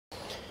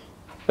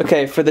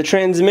Okay, for the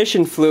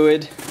transmission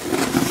fluid,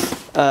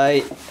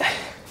 I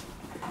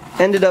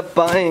ended up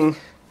buying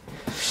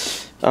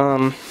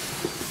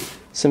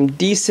some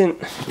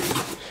decent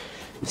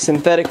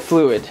synthetic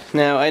fluid.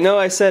 Now, I know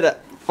I said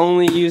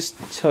only use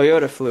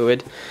Toyota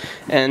fluid,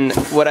 and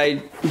what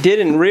I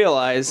didn't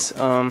realize,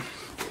 and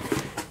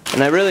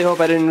I really hope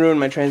I didn't ruin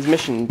my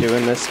transmission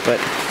doing this, but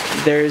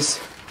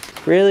there's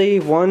really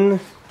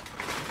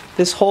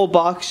this whole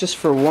box just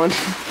for one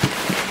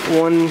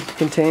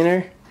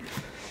container.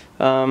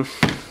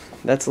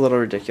 That's a little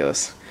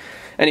ridiculous.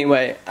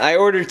 Anyway, I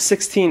ordered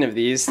 16 of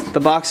these. The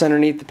box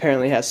underneath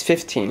apparently has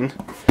 15,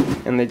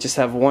 and they just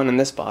have one in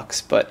this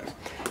box. But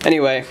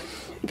anyway,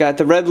 got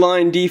the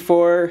Redline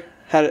D4.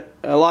 Had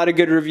a lot of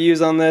good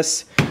reviews on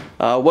this.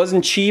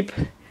 Wasn't cheap.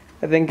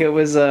 I think it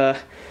was, I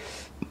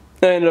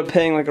ended up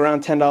paying like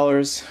around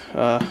 $10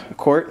 a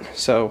quart,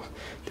 so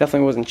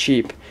definitely wasn't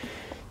cheap.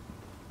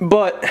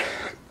 But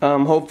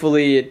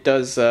hopefully it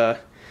does the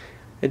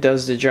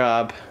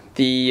job.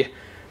 The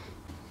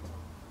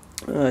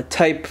the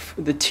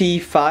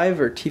T5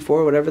 or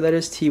T4, whatever that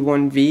is,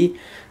 T1V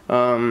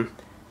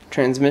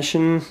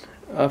transmission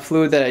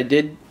fluid that I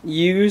did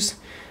use.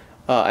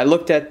 I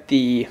looked at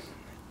the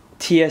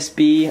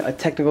TSB, a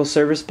technical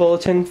service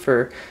bulletin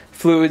for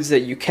fluids that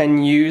you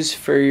can use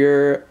for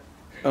your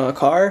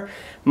car.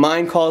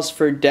 Mine calls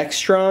for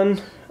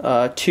Dextron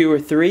 2 or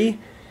 3,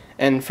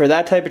 and for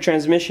that type of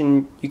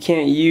transmission you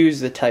can't use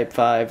the Type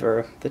 5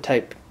 or the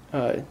Type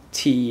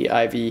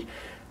TIV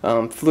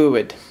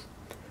fluid.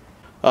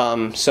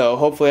 So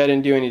hopefully I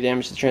didn't do any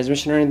damage to the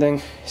transmission or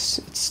anything. It's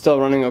still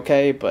running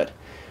okay, but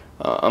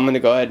I'm gonna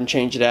go ahead and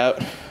change it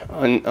out.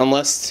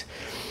 Unless,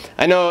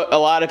 I know a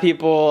lot of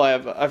people,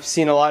 I've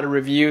seen a lot of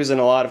reviews and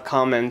a lot of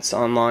comments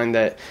online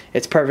that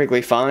it's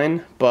perfectly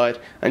fine,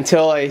 but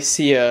until I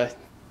see a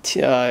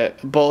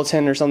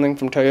bulletin or something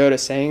from Toyota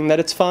saying that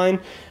it's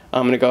fine,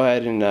 I'm gonna go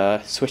ahead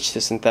and switch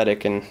to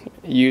synthetic and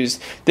use,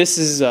 this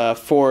is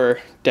for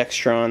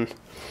Dextron,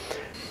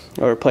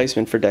 or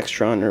replacement for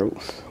Dextron or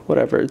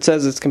whatever. It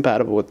says it's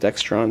compatible with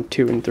Dextron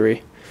 2 and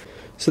 3.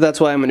 So that's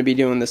why I'm going to be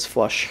doing this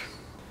flush.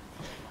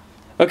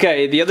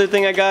 Okay, the other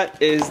thing I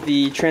got is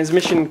the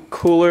transmission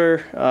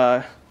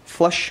cooler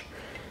flush,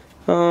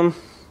 cool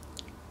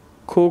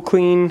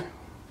clean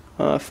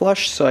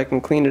flush, so I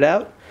can clean it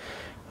out.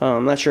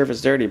 I'm not sure if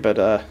it's dirty, but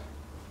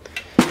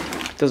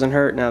it doesn't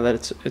hurt now that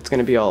it's going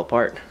to be all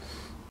apart.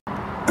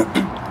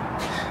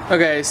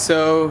 Okay,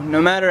 so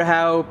no matter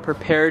how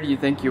prepared you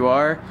think you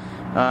are,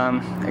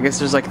 I guess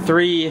there's like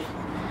three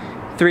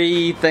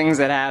things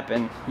that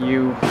happen.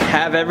 You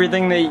have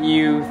everything that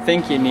you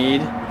think you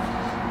need,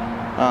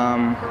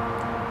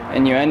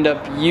 and you end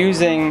up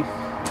using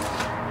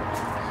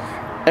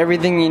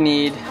everything you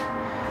need.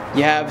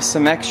 You have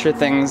some extra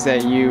things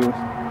that you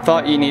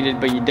thought you needed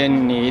but you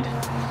didn't need.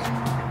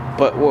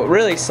 But what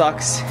really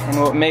sucks and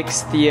what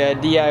makes the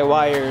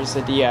DIYers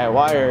a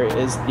DIYer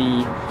is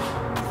the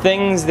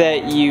things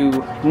that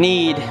you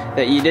need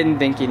that you didn't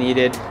think you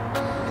needed,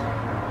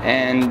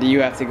 and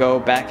you have to go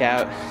back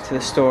out to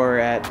the store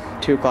at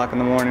 2 o'clock in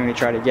the morning to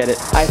try to get it.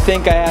 I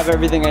think I have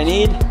everything I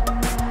need.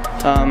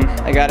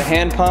 I got a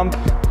hand pump,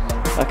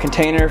 a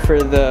container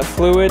for the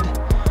fluid.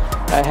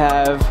 I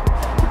have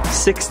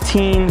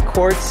 16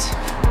 quarts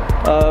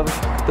of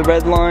the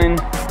Redline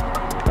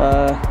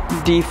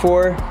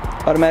D4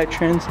 automatic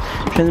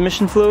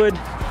transmission fluid.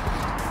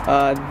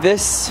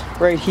 This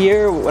right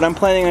here, what I'm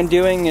planning on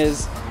doing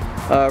is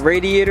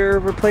radiator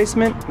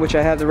replacement, which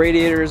I have the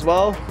radiator as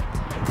well.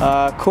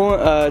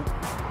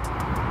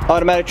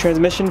 Automatic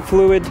transmission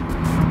fluid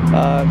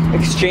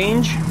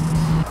exchange.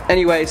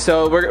 Anyway,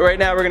 so right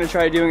now we're going to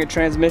try doing a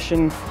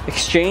transmission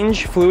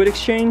exchange, fluid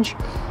exchange.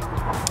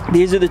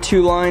 These are the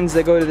two lines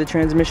that go to the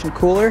transmission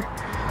cooler.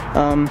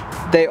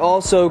 They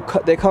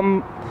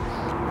come,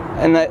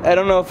 and I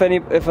don't know if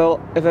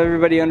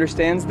everybody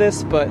understands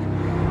this, but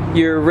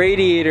your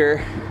radiator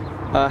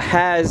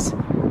has,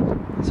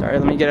 sorry,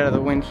 let me get out of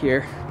the wind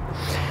here.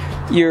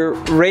 Your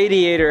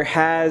radiator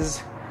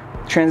has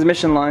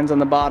transmission lines on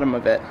the bottom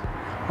of it,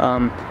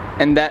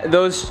 and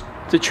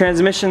the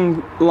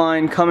transmission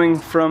line coming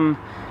from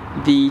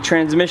the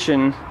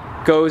transmission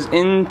goes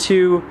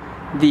into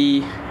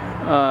the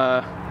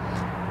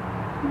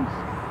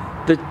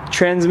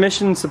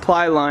transmission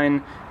supply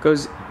line,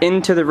 goes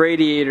into the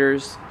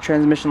radiator's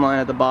transmission line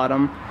at the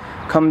bottom,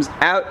 comes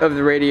out of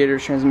the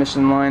radiator's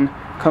transmission line,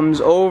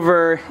 comes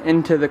over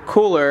into the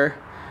cooler,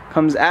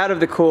 comes out of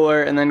the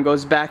cooler, and then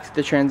goes back to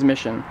the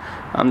transmission.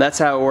 That's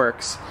how it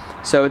works.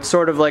 So it's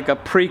sort of like a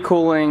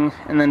pre-cooling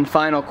and then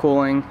final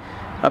cooling.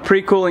 A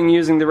pre-cooling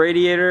using the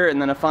radiator, and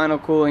then a final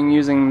cooling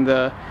using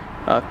the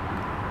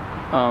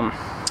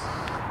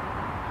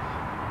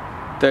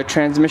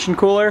transmission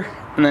cooler,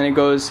 and then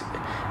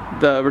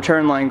the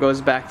return line goes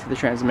back to the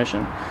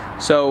transmission.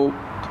 So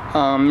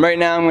right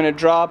now I'm going to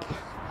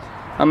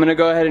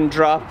go ahead and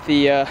drop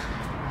the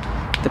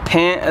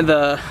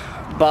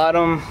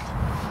bottom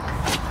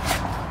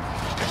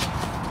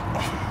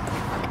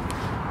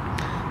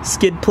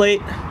skid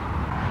plate.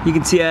 You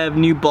can see I have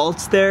new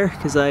bolts there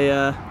because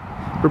I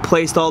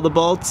replaced all the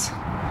bolts.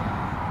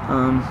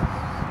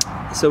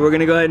 So we're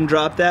gonna go ahead and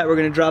drop that. We're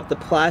gonna drop the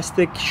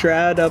plastic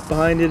shroud up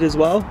behind it as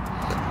well.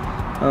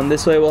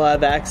 This way we'll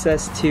have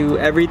access to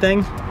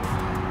everything.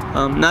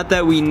 Not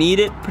that we need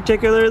it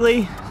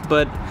particularly,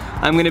 but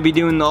I'm gonna be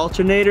doing the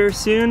alternator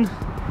soon,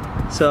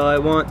 so I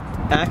want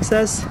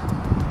access.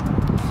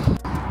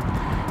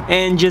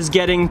 And just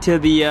getting to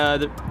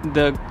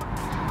the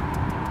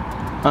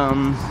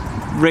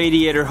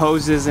radiator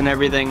hoses and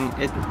everything,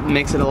 it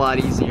makes it a lot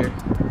easier.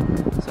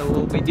 So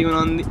we'll be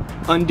doing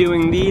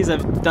undoing these.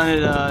 I've done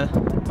it a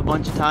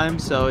bunch of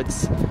times, so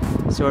it's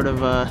sort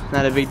of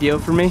not a big deal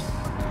for me.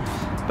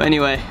 But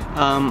anyway,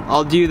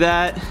 I'll do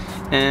that,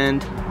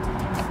 and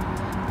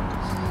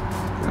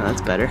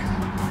that's better.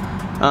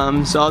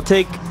 So I'll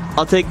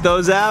take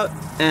those out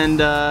and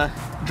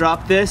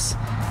drop this,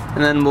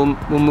 and then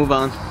we'll move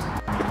on.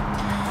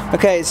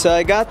 Okay, so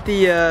I got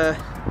the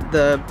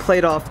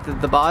plate off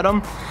the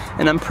bottom,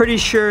 and I'm pretty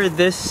sure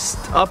this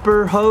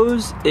upper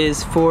hose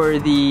is for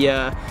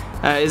the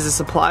is the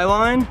supply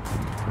line.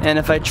 And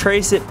if I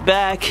trace it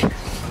back,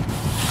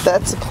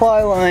 that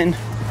supply line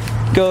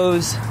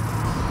goes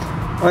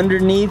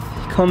underneath,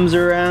 comes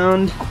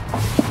around,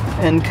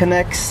 and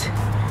connects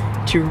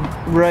to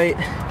right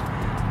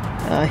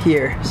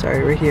here.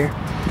 Sorry, right here.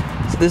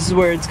 So this is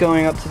where it's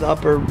going up to the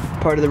upper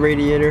part of the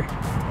radiator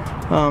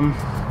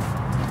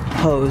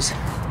hose.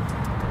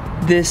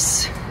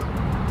 This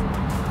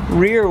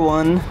rear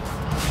one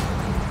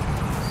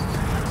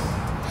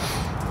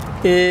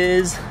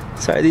is,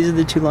 sorry, these are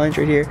the two lines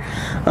right here.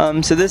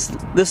 So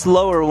this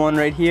lower one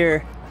right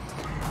here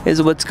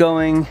is what's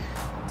going.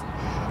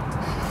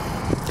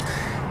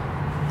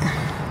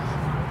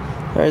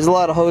 There's a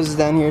lot of hoses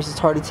down here, so it's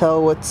hard to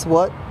tell what's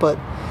what, but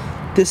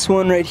this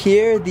one right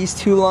here, these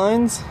two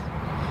lines,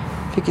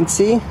 if you can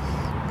see,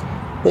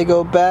 they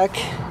go back.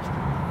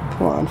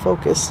 Come on,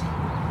 focus.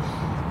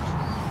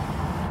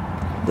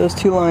 Those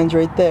two lines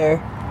right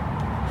there,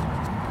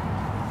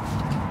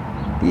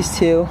 these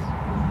two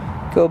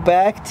go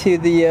back to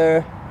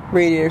the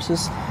radiator.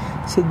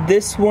 So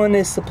this one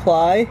is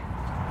supply,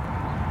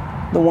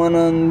 the one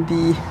on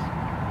the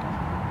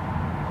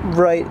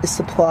right is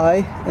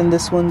supply, and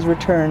this one's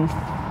return.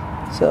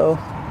 So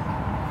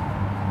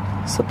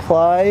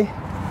supply,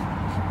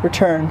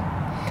 return.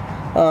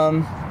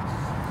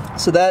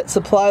 So that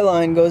supply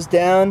line goes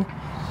down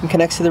and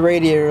connects to the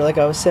radiator, like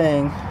I was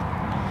saying.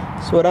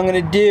 So what I'm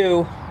gonna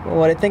do, or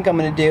what I think I'm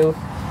gonna do,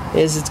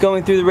 is it's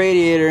going through the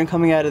radiator and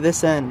coming out of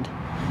this end.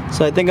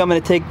 So I think I'm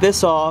gonna take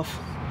this off,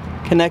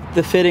 connect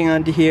the fitting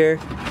onto here,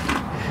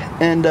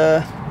 and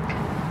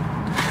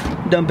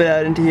dump it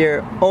out into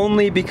here,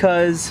 only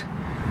because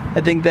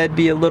I think that'd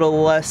be a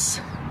little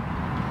less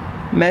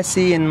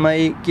messy and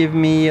might give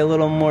me a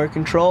little more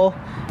control.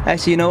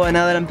 Actually, you know what,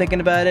 now that I'm thinking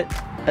about it,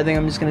 I think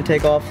I'm just gonna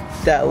take off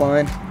that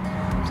line.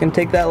 I'm just gonna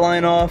take that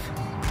line off,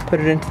 put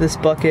it into this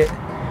bucket.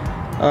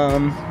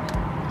 I'm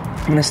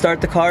gonna start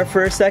the car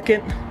for a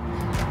second,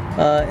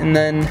 and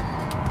then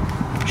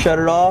shut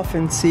it off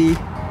and see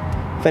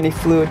if any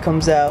fluid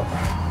comes out.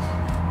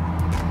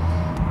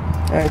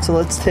 Alright, so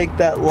let's take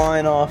that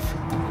line off.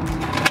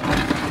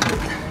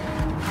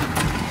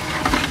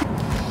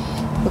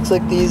 Looks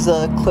like these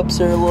clips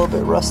are a little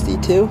bit rusty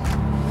too.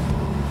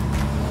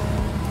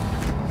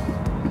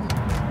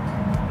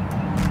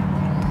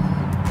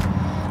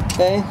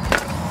 Okay,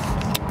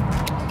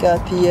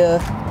 got the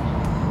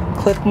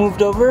clip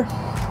moved over.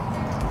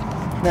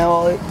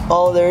 Now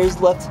all there is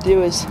left to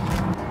do is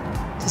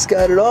just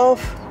got it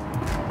off.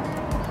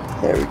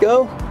 There we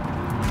go.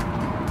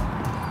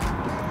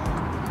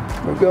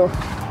 There we go.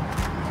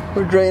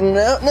 We're draining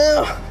it out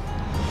now.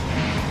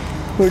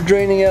 We're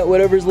draining out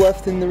whatever's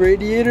left in the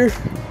radiator.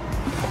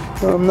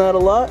 Not a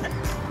lot.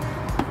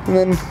 And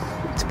then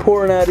it's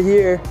pouring out of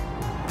here.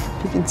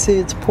 You can see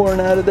it's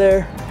pouring out of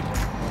there.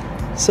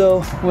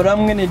 So what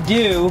I'm gonna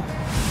do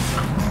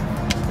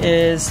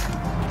is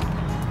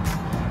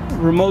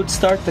remote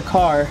start the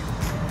car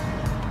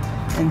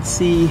and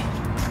see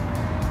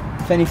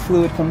if any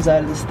fluid comes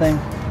out of this thing.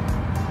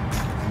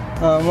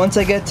 Once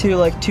I get to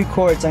like 2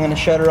 quarts, I'm gonna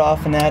shut it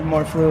off and add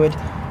more fluid.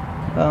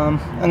 I'm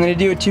gonna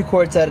do it 2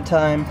 quarts at a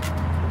time.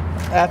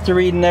 After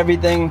reading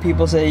everything,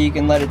 people say you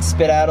can let it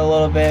spit out a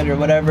little bit or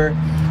whatever.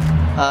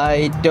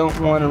 I don't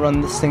want to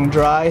run this thing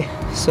dry,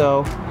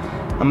 so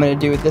I'm gonna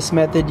do it this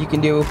method. You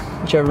can do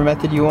whichever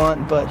method you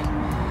want, but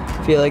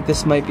I feel like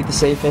this might be the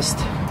safest.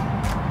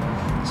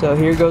 So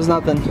here goes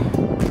nothing.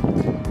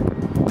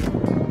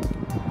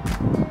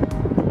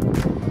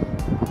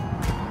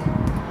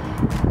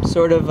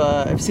 Sort of,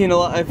 I've seen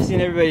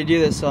everybody do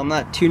this, so I'm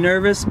not too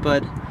nervous,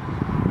 but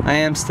I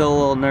am still a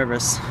little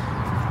nervous.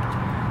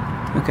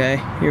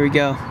 Okay, here we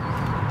go.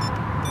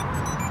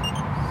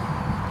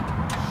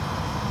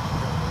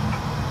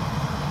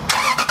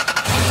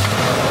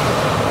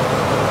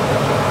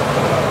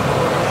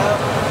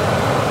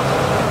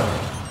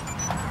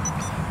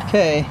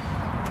 Okay,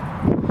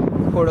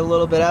 poured a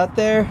little bit out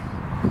there.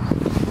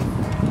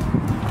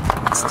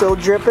 It's still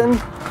dripping.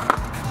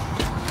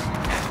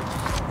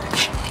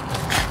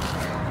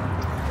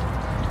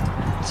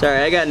 Sorry,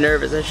 I got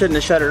nervous. I shouldn't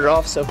have shut it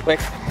off so quick.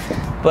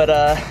 But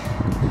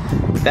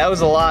that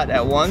was a lot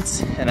at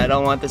once, and I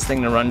don't want this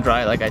thing to run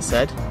dry like I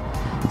said.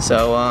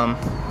 So I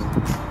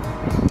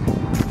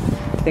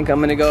think I'm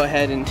gonna go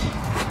ahead and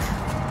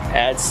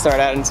start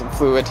adding some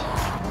fluid.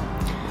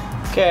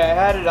 Okay, I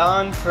had it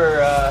on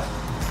for,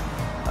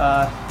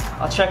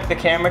 I'll check the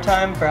camera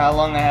time for how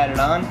long I had it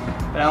on,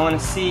 but I want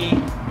to see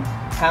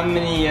how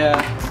many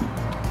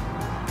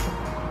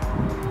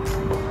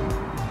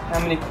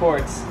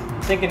quarts.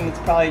 I'm thinking it's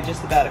probably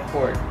just about a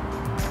quart.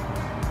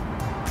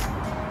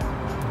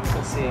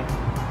 We'll see.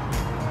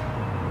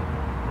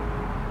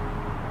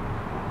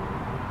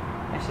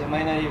 Actually, it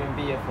might not even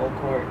be a full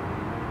quart.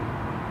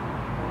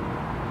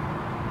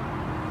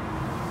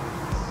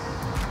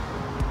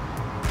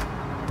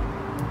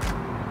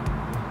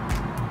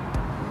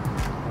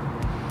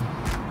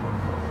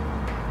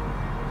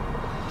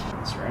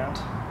 This round.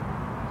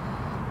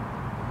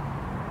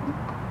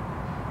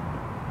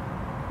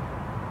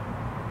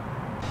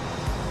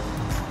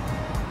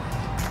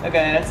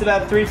 Okay, that's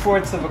about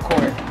 3/4 of a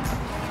quart.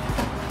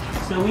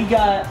 So we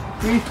got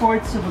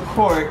 3/4 of a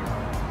quart,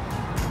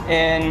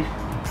 and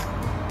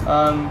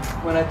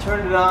when I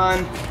turned it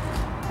on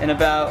in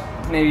about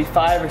maybe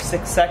 5 or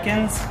 6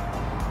 seconds,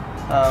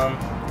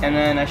 and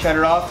then I shut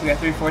it off, we got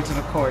 3/4 of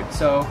a quart.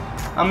 So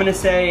I'm gonna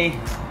say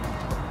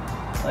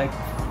like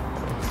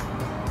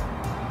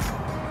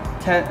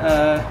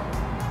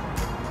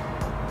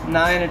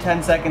 9 or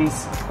 10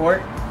 seconds a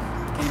quart,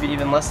 maybe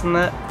even less than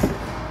that.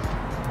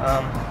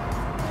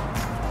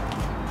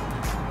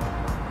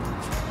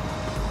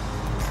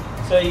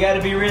 So you got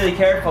to be really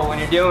careful when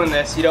you're doing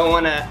this. You don't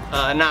want to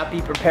not be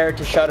prepared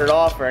to shut it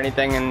off or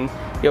anything, and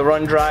you'll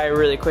run dry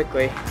really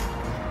quickly.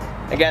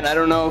 Again, I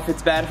don't know if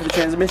it's bad for the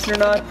transmission or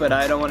not, but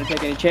I don't want to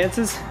take any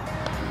chances.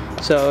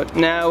 So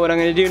now what I'm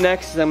going to do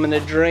next is I'm going to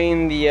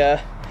drain the, I'm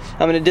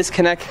going to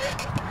disconnect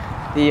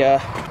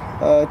the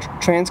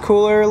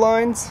transcooler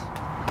lines.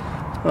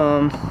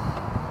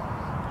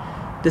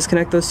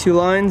 Disconnect those two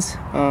lines.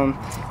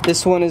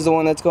 This one is the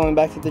one that's going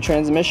back to the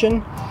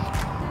transmission.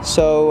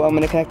 So I'm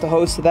going to connect the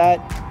hose to that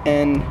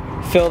and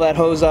fill that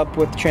hose up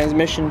with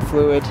transmission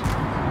fluid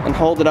and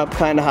hold it up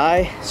kind of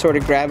high, sort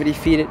of gravity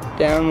feed it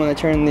down when I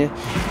turn it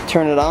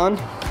on.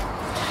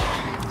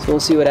 So we'll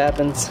see what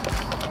happens.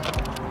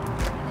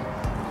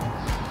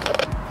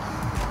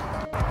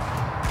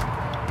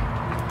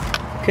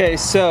 Okay,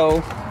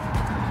 so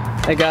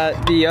I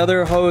got the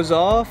other hose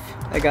off.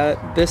 I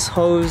got this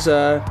hose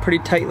pretty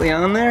tightly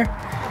on there.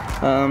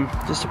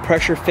 Just a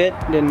pressure fit,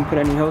 didn't put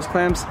any hose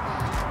clamps.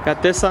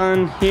 Got this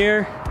on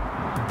here.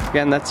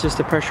 Again, that's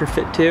just a pressure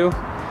fit too.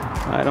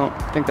 I don't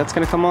think that's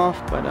gonna come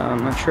off, but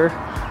I'm not sure.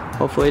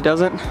 Hopefully it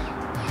doesn't.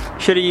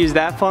 Should have used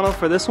that funnel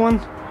for this one,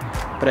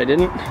 but I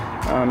didn't.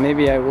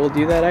 Maybe I will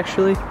do that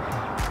actually.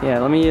 Yeah,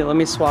 let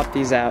me swap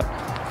these out.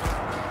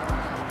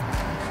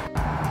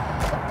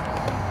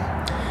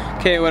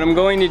 Okay, what I'm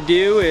going to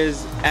do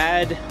is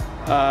add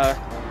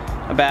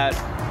about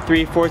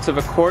 3/4 of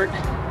a quart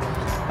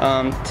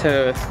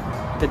to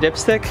the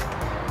dipstick.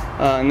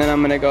 And then I'm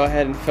going to go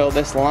ahead and fill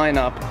this line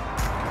up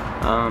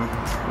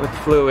with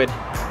fluid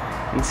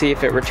and see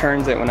if it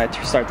returns it when I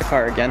start the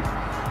car again.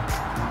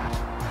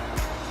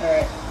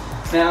 Alright,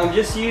 now I'm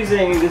just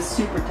using this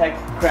super tight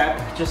crap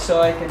just so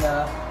I can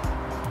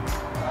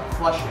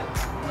flush it.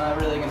 I'm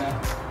not really going to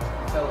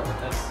fill it with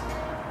this.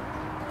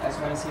 I just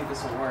want to see if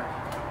this will work.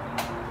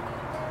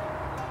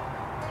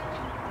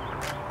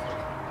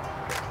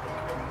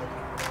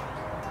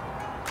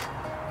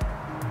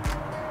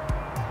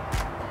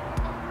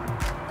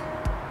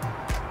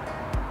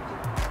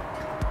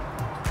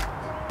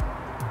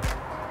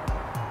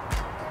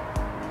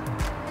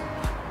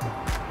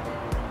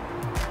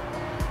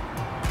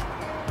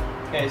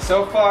 Okay,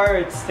 so far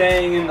it's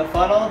staying in the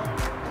funnel,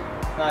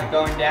 it's not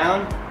going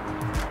down.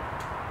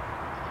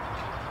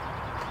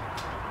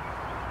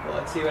 Well,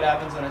 let's see what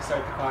happens when I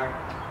start the car.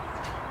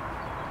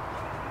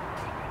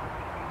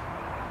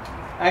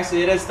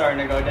 Actually, it is starting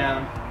to go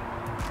down.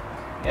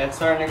 Yeah, it's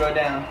starting to go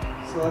down.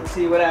 So let's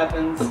see what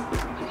happens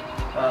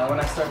when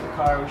I start the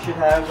car. We should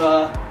have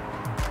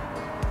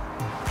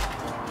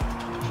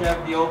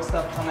the old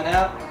stuff coming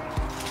out,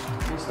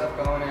 new stuff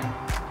going in.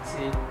 Let's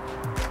see.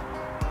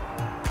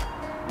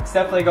 It's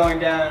definitely going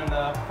down in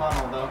the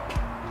funnel though.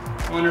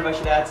 I wonder if I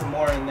should add some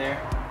more in there.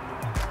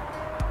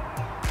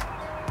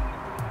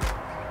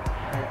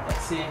 Alright,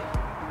 let's see.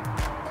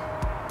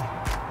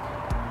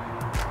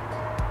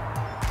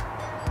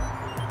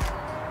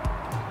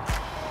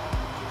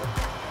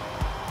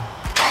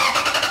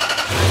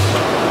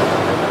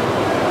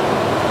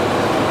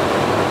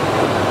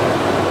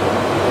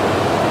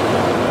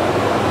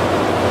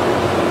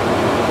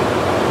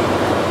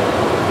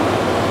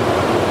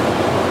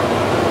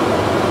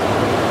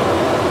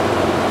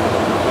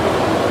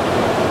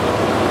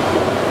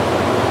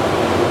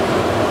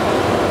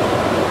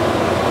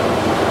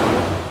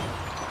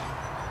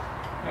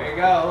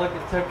 Look,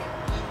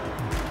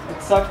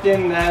 it sucked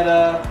in that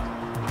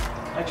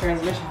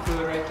transmission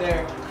fluid right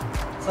there.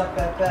 Suck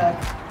that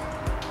back.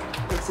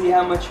 Let's see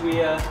how much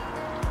we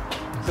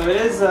So it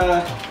is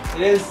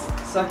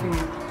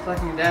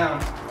sucking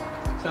down.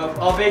 So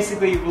I'll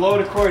basically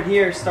load a cord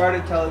here, start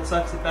it till it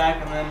sucks it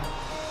back, and then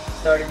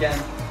start again.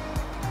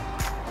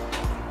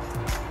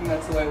 And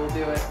that's the way we'll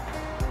do it.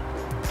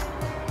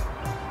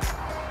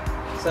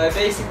 So I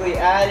basically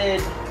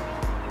added,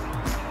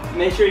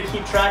 make sure you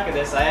keep track of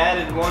this, I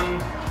added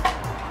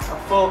a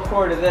full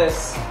quart of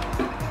this,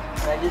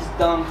 and I just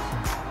dumped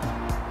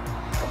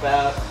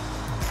about,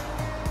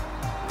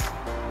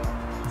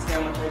 let's see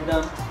how much I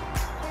dumped.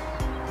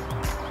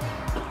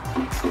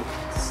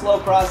 It's a slow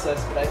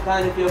process, but I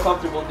kind of feel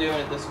comfortable doing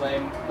it this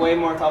way, way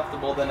more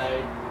comfortable than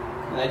I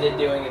did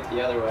doing it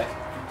the other way.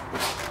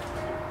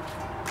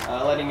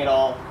 Letting it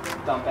all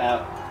dump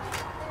out.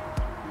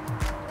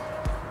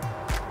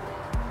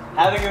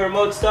 Having a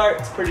remote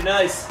start is pretty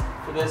nice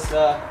for this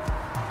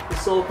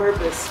sole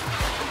purpose.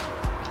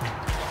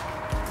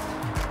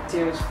 Let's see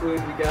how much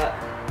fluid we got.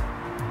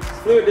 This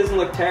fluid doesn't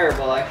look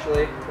terrible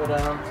actually, but I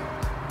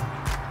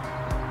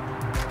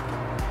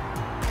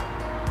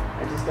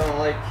just don't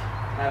like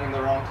having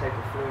the wrong type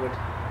of fluid.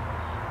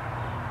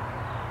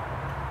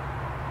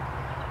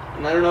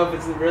 And I don't know if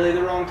it's really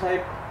the wrong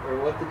type or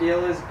what the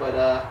deal is, but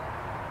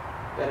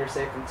better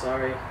safe than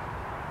sorry.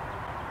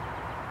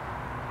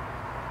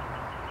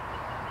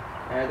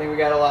 I think we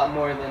got a lot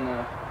more than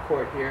a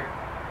quart here.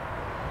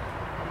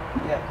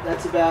 Yep,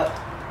 that's about,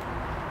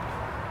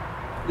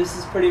 this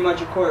is pretty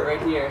much a quart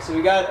right here. So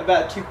we got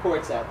about 2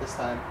 quarts out this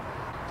time.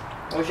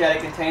 I wish I had a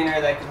container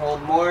that could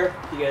hold more.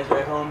 If you guys are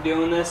at home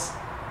doing this,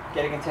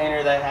 get a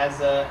container that has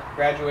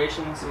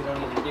graduation so you don't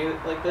need to do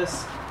it like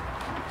this.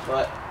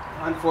 But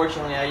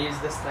unfortunately I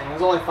used this thing. It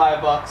was only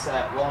 $5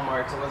 at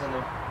Walmart, so it wasn't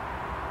a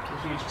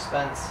huge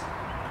expense.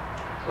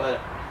 But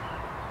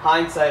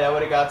hindsight, I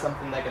would have got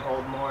something that could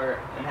hold more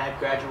and had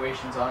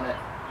graduations on it.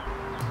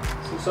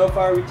 So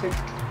far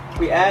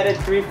we added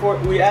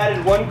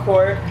 1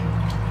 quart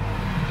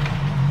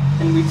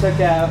and we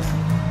took out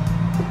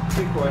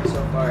 2 quarts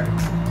so far.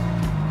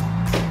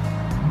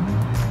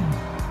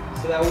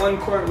 So that 1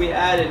 quart we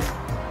added,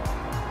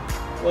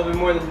 a little bit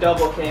more than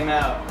double came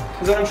out.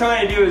 Because what I'm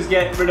trying to do is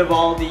get rid of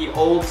all the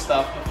old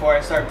stuff before I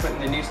start putting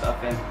the new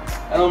stuff in.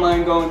 I don't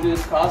mind going through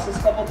this process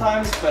a couple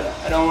times, but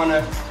I don't want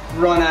to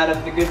run out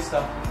of the good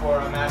stuff before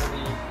I'm out of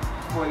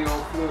before the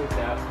old fluid's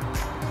out.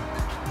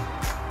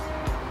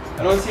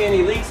 I don't see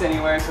any leaks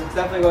anywhere, so it's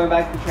definitely going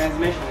back to the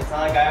transmission. It's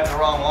not like I have the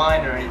wrong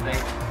line or anything.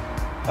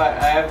 But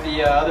I have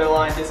the other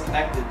line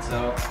disconnected,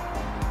 so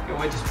it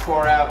would just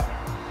pour out.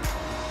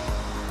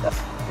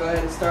 Go ahead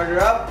and start her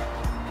up.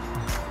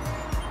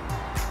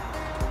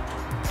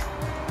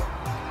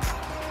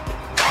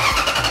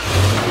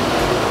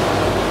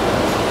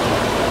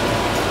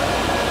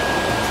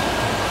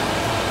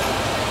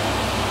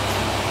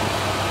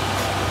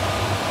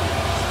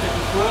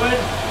 Fluid,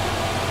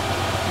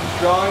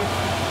 drawing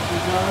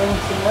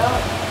some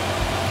out.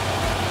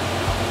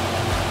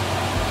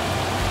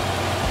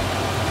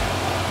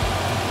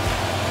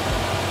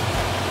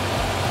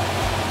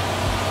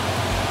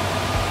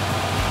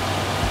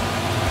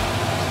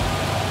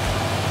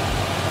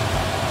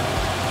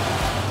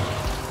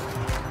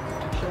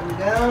 Shut her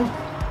down.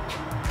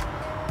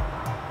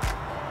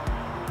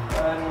 Go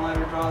ahead and let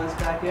her draw this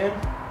back in.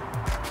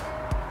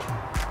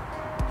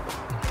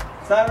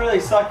 It's not really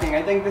sucking.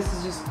 I think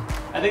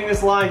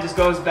this line just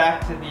goes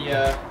back to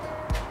the,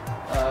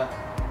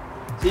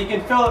 so you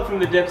can fill it from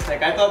the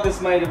dipstick. I thought this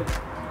might have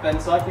been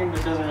sucking, but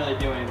it doesn't really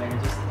do anything.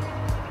 It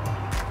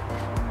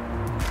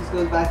just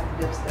goes back to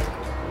the dipstick.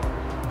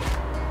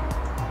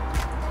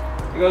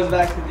 It goes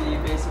back to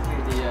basically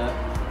the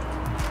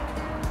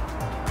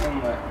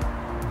inlet.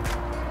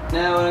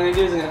 Now what I'm going to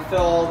do is I'm going to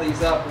fill all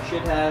these up. We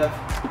should have,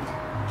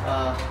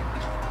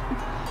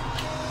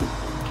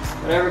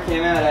 whatever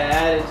came out, I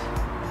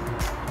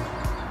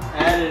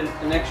added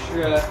an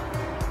extra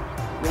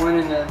 1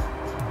 and a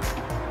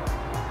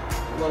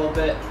little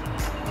bit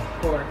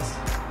quarts.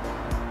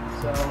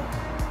 So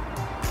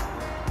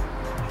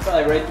I'll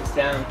probably write this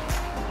down.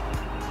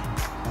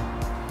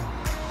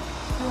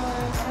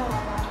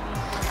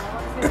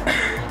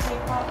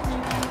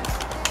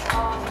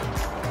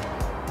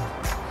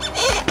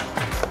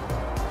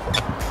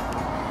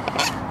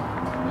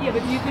 Yeah,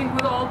 but do you think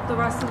with all the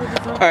rest of the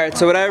design? Alright,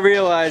 so what I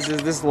realized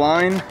is this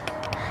line,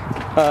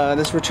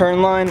 this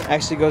return line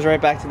actually goes right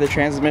back to the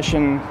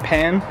transmission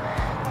pan.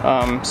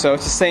 So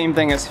it's the same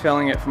thing as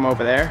filling it from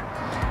over there.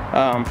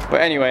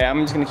 But anyway,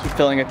 I'm just going to keep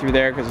filling it through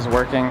there because it's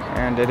working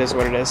and it is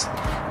what it is.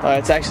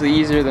 It's actually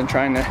easier than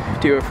trying to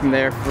do it from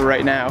there for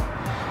right now.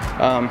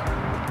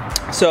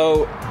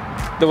 So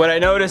what I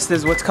noticed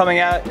is what's coming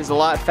out is a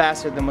lot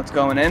faster than what's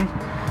going in.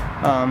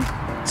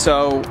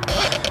 So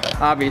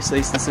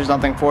obviously, since there's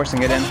nothing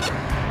forcing it in.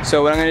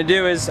 So what I'm going to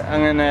do is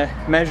I'm going to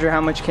measure how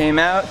much came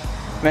out,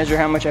 measure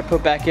how much I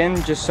put back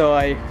in, just so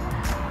I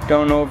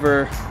don't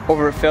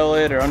overfill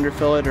it or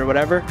underfill it or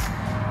whatever.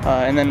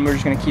 And then we're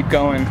just going to keep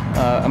going.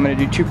 I'm going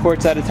to do 2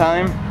 quarts at a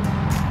time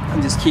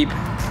and just keep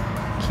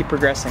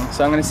progressing.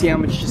 So I'm going to see how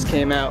much just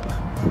came out.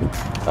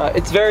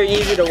 It's very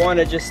easy to want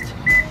to just,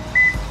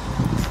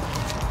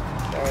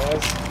 there it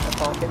is, my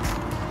pocket.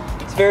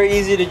 very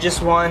easy to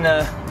just want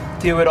to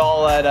do it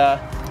all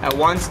at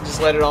once and just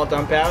let it all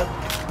dump out.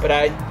 But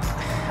I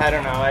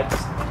don't know.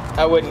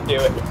 I wouldn't do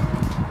it.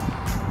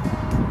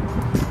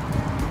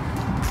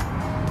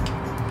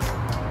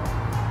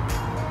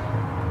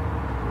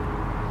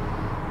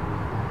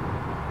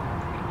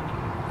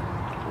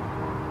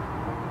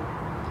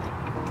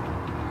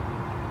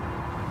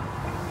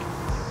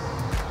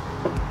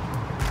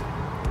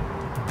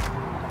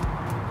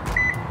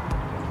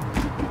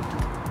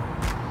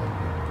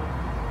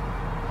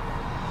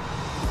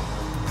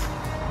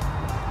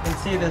 You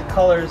can see the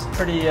color is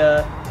pretty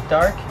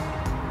dark.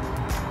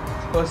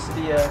 It's supposed to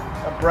be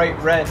a bright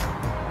red,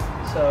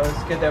 so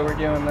it's good that we're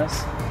doing this.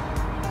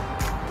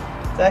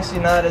 It's actually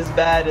not as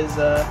bad as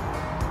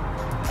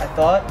I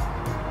thought.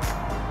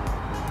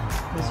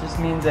 This just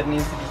means that it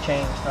needs to be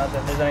changed, not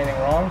that there's anything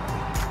wrong.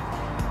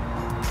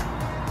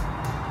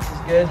 This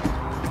is good.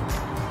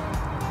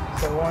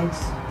 So once,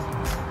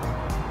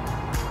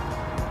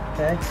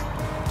 okay,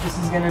 this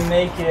is gonna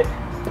make it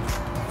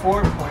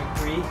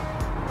 4.3.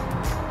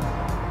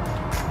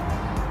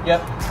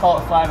 Yep, let's call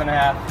it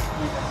 5.5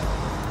 even.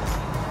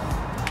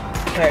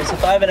 Alright, so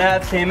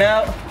 5.5 came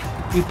out.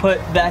 We put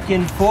back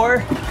in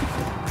 4.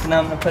 So now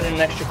I'm gonna put in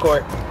an extra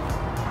quart.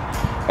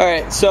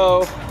 Alright,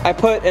 so I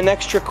put an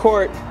extra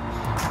quart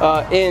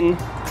in.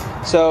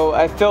 So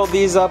I filled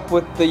these up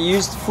with the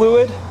used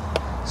fluid.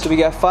 So we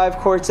got 5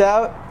 quarts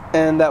out,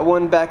 and that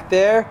one back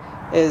there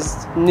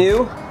is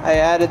new. I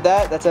added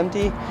that, that's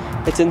empty.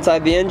 It's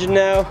inside the engine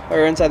now,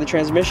 or inside the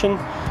transmission.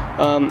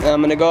 And I'm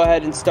gonna go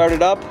ahead and start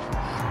it up.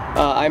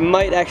 I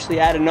might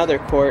actually add another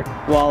quart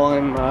while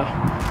I'm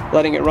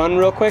letting it run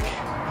real quick,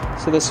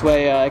 so this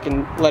way I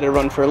can let it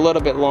run for a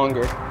little bit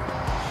longer.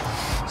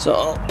 So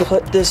I'll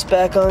put this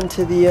back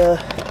onto the,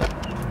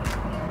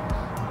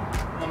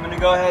 I'm going to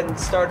go ahead and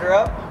start her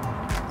up.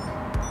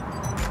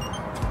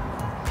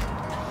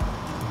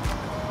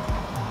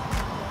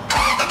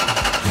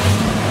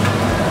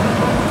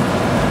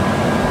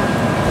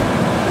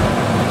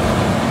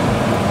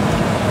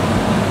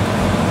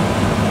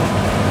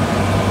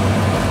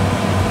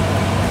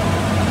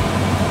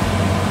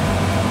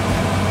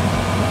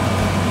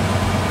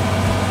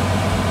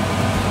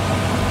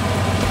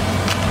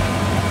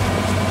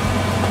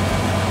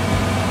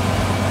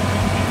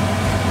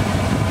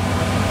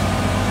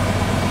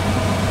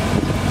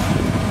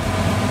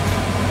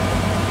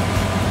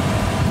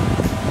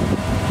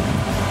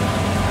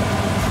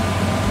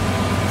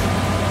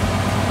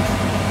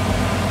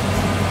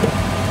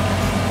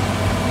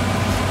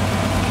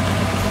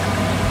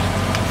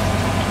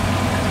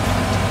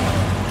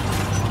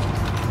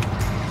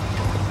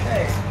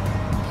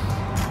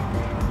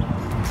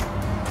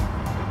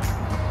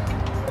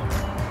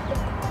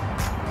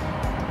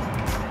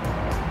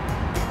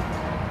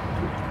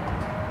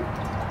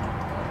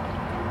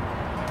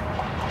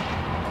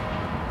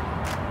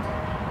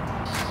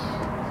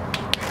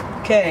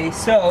 Okay,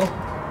 so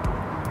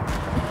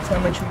that's how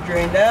much we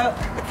drained out.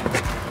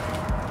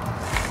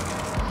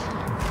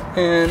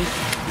 And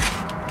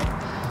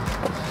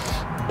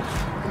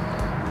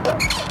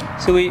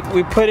so we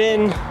put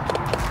in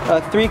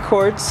 3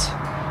 quarts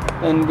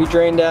and we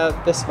drained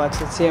out this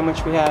much. Let's see how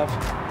much we have.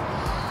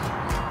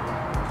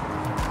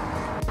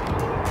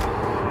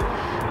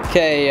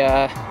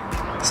 Okay,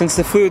 since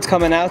the fluid's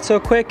coming out so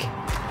quick,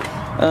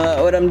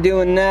 what I'm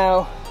doing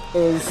now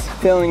is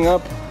filling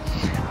up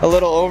a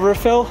little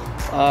overfill.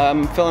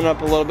 I'm filling up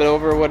a little bit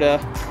over what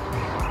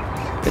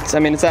it's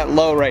at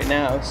low right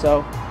now,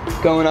 so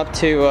going up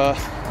to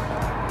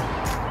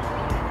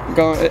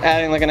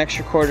adding like an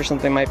extra quart or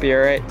something might be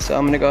alright. So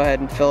I'm gonna go ahead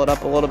and fill it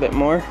up a little bit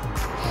more.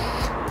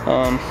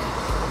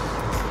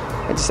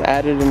 I just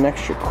added an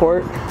extra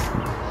quart.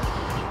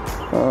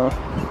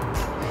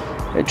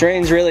 It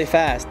drains really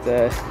fast.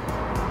 The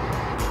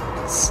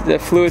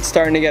fluid's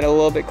starting to get a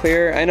little bit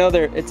clearer. I know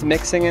it's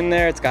mixing in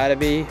there, it's gotta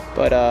be,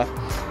 but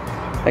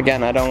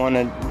again, I don't want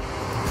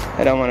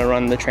to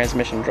run the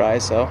transmission dry,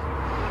 so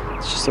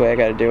it's just the way I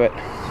got to do it.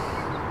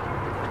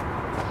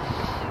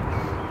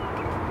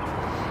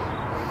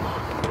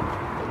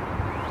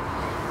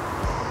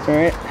 All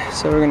right,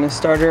 so we're gonna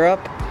start her up,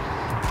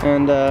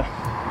 and I'm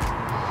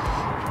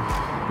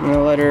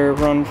gonna let her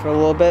run for a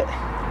little bit,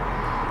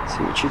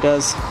 see what she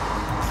does.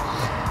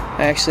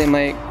 I actually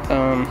might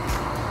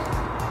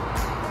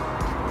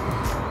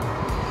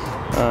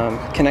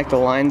connect the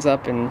lines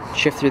up and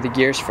shift through the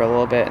gears for a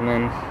little bit and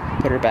then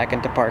put her back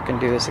into park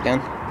and do this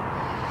again.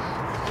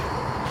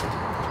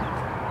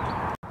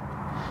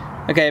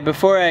 Okay,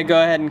 before I go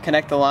ahead and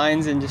connect the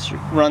lines and just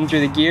run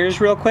through the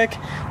gears real quick,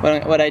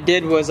 what I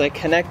did was I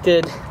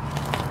connected,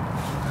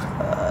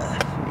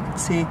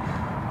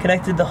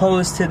 connected the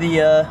hose to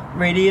the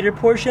radiator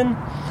portion.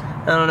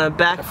 And I'm gonna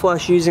back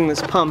flush using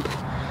this pump.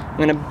 I'm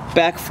gonna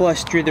back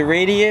flush through the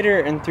radiator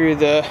and through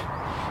the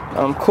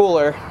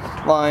cooler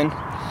line,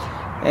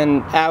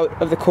 and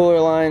out of the cooler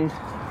line,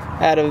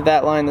 out of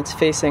that line that's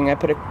facing, I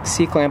put a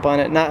C-clamp on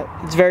it.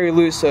 It's very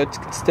loose, so it's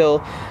still,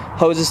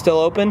 hose is still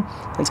open.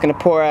 It's gonna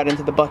pour out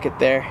into the bucket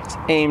there. It's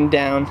aimed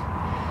down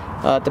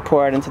to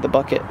pour out into the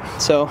bucket.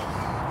 So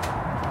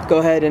go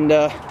ahead and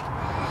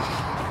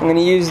I'm gonna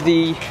use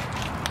the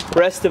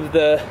rest of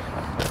the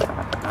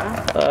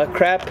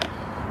crap.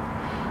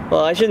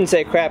 Well, I shouldn't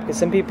say crap, because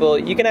some people,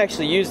 you can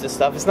actually use this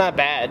stuff. It's not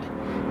bad.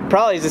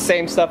 Probably is the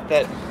same stuff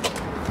that,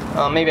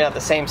 maybe not the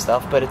same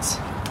stuff, but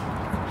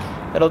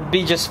it'll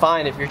be just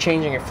fine if you're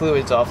changing your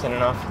fluids often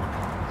enough.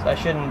 So I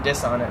shouldn't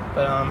diss on it,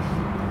 but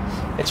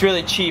it's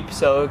really cheap,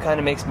 so it kind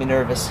of makes me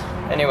nervous.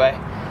 Anyway,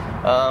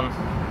 I'm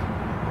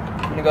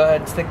gonna go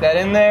ahead and stick that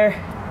in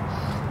there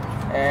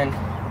and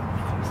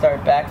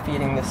start back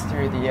feeding this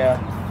through the, I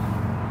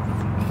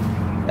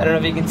don't know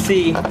if you can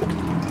see,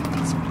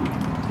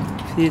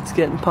 it's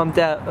getting pumped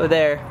out over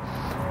there.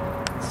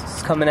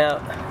 It's coming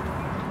out.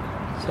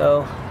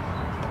 So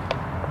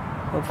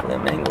hopefully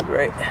I'm angled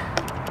right.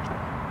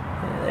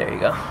 Yeah, there you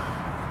go.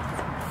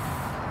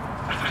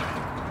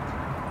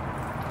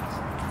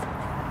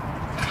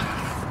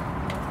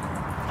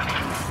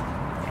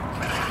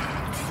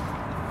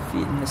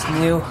 Feeding this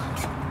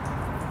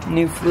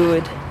new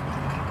fluid.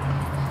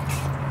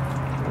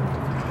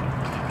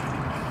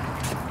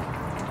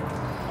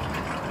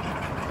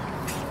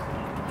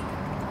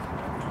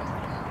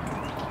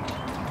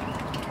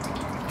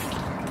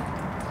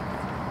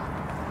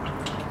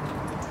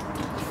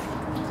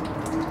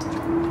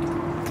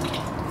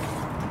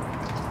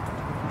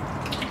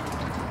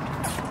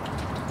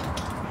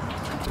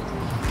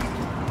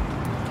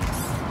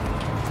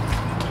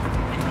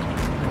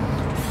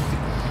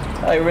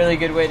 A really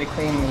good way to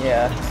clean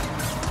the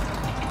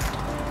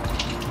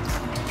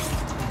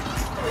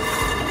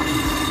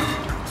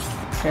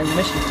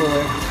transmission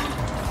cooler.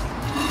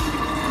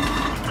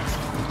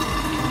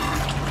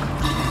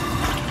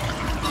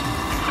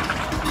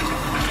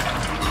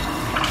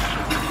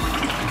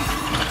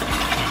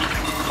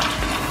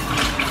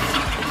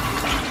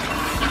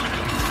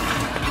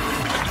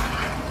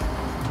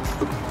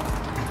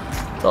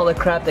 It's all the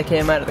crap that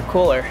came out of the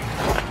cooler.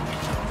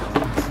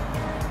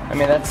 I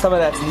mean, some of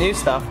that's new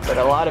stuff, but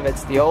a lot of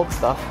it's the old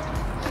stuff.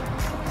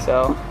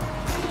 So,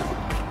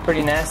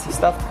 pretty nasty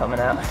stuff coming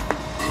out.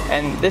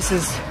 And this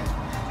is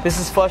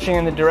flushing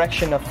in the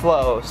direction of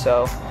flow.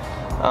 So,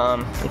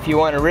 if you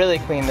want to really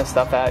clean this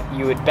stuff out,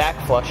 you would back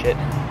flush it,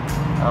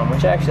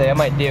 which actually I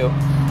might do.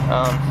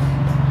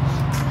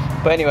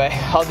 But anyway,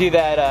 I'll do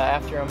that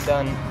after I'm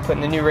done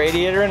putting the new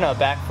radiator in. I'll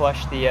back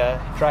flush the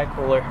dry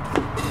cooler.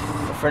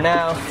 But for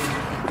now,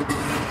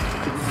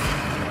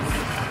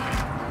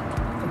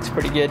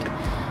 pretty good.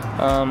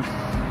 I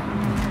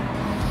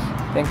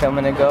think I'm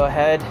gonna go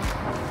ahead.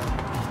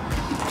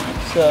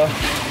 So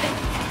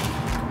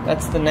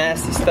that's the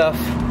nasty stuff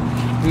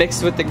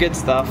mixed with the good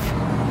stuff.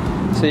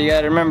 So you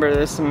gotta remember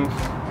there's some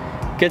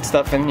good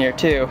stuff in here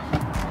too.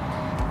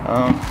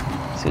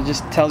 So it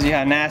just tells you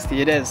how nasty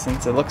it is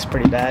since it looks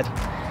pretty bad.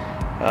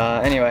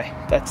 Anyway,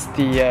 that's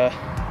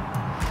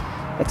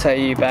how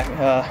you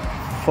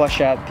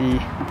flush out the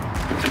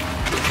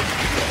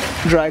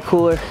dry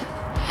cooler.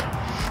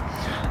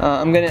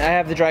 I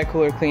have the dry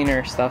cooler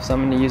cleaner stuff, so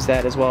I'm gonna use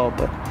that as well.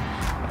 But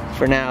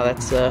for now,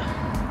 that's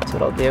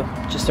what I'll do,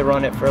 just to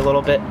run it for a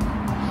little bit.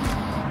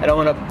 I don't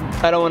want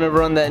to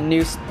run the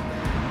new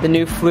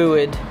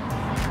fluid.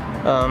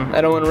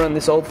 I don't want to run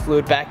this old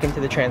fluid back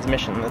into the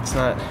transmission. That's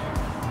not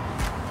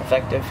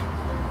effective.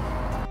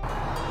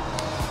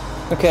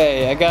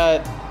 Okay, I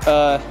got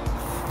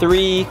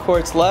 3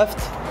 quarts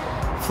left.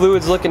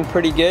 Fluid's looking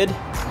pretty good.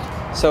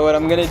 So what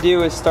I'm gonna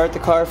do is start the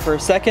car for a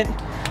second.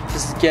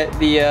 Just get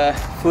the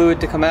fluid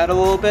to come out a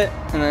little bit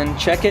and then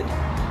check it.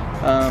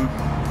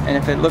 And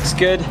if it looks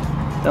good,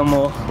 then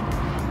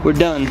we're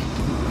done.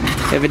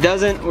 If it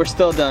doesn't, we're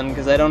still done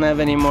because I don't have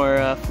any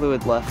more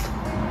fluid left.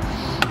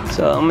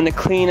 So I'm gonna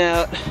clean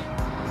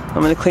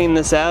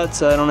this out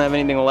so I don't have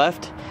anything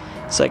left,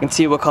 so I can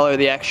see what color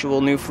the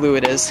actual new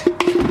fluid is.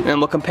 And then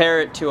we'll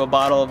compare it to a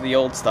bottle of the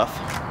old stuff.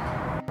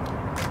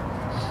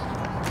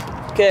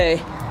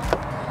 Okay.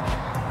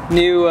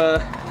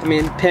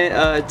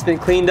 It's been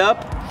cleaned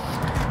up.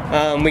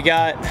 We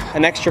got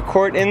an extra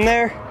quart in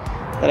there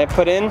that I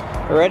put in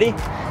already.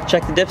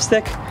 Check the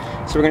dipstick.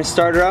 So we're gonna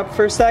start her up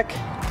for a sec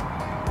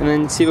and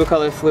then see what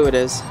color the fluid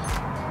is.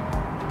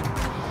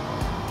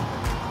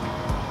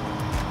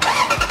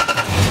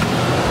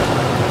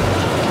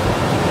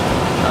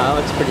 Oh,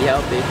 it's pretty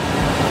healthy.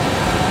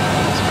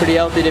 It's pretty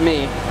healthy to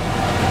me.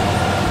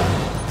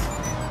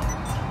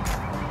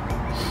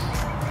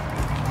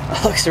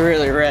 It looks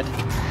really red.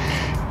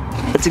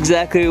 That's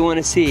exactly what we want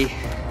to see.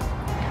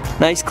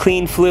 Nice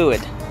clean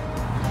fluid.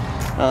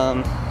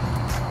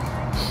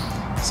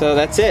 So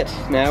that's it.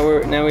 Now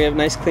we have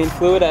nice clean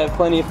fluid. I have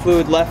plenty of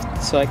fluid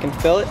left so I can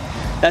fill it.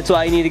 That's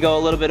why I need to go a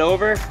little bit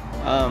over,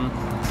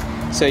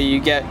 so you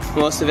get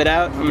most of it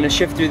out. I'm gonna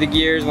shift through the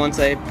gears once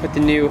I put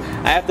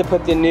I have to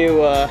put the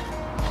new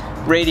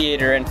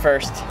radiator in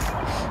first.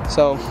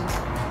 So,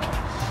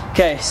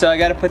 okay, so I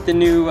gotta put the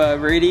new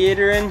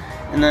radiator in,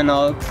 and then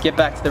I'll get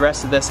back to the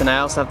rest of this, and I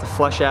also have to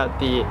flush out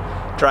the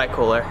dry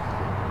cooler.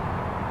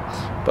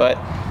 But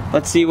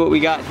let's see what we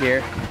got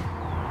here.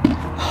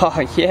 Oh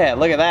yeah,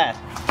 look at that.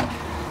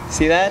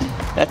 See that?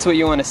 That's what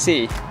you want to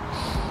see.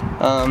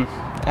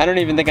 I don't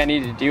even think I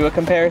need to do a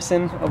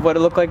comparison of what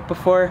it looked like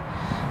before,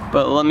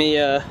 but let me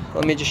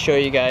just show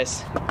you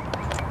guys.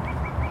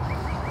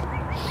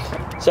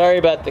 Sorry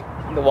about the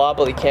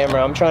wobbly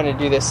camera. I'm trying to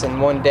do this in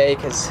one day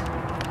because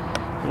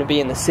I'm gonna be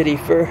in the city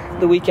for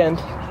the weekend.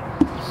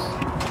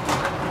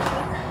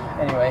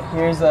 Anyway,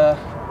 here's I'm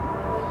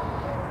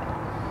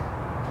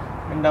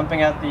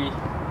dumping out the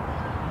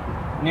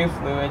new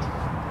fluid.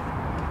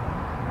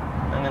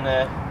 I'm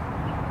gonna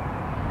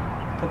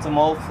put some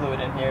old fluid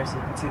in here so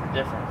you can see the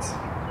difference.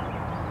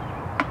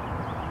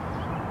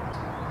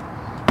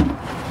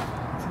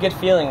 It's a good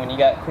feeling when you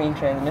got clean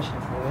transmission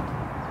fluid.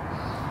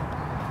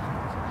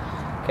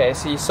 Okay,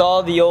 so you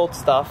saw the old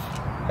stuff.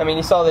 I mean,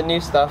 you saw the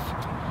new stuff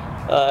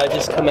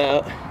just come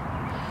out.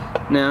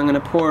 Now I'm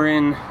gonna pour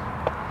in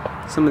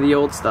some of the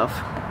old stuff.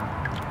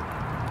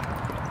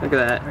 Look at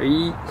that.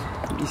 You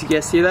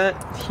guys see that?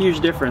 Huge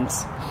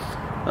difference.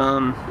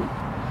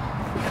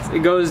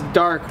 It goes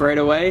dark right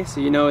away, so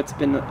you know it's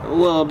been a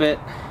little bit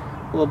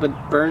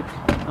burnt.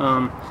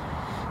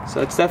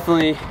 So it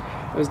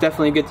was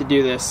definitely good to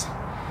do this.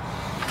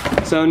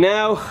 So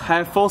now I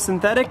have full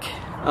synthetic.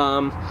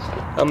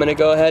 I'm gonna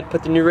go ahead,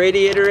 put the new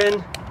radiator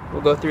in.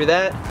 We'll go through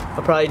that.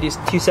 I'll probably do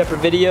 2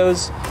 separate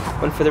videos,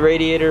 one for the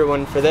radiator,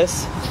 one for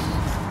this.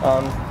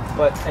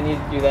 But I need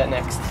to do that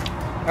next.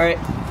 All right.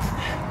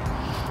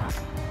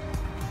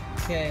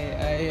 Okay,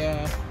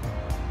 I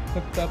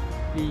hooked up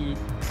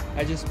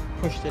I just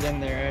pushed it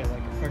in there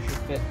like a pressure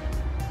fit.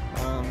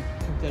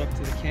 Hooked it up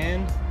to the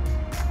can.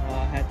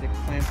 Had to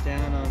clamp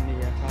down on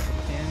the top of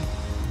the can.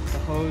 The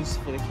hose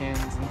for the can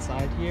is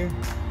inside here.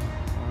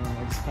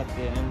 I just cut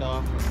the end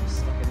off and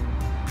stuck it in,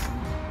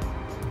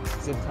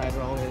 and zip tied it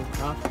all the way to the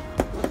top.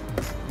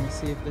 Let me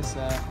see if this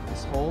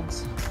holds.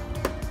 See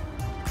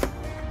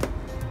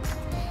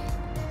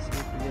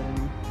if we get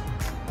any.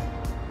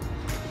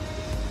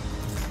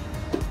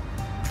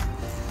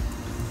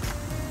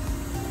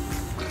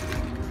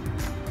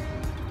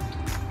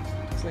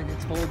 Looks like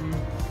it's holding.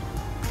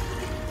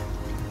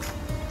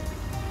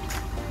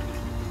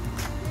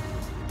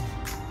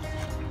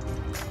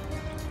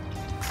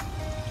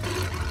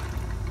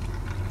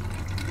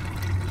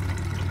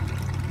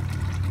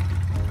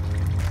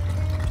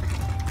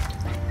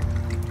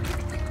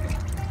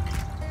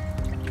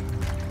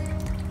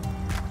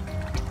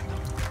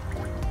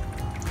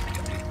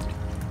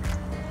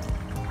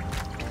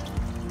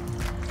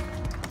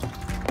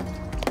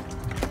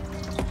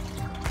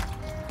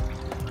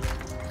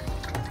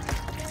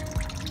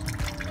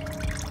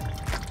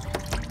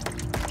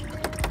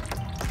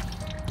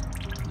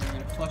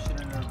 Flush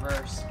it in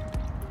reverse.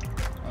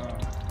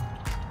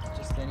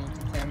 Just any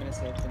contaminants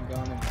that have been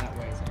going in that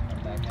way is going to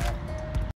come back out.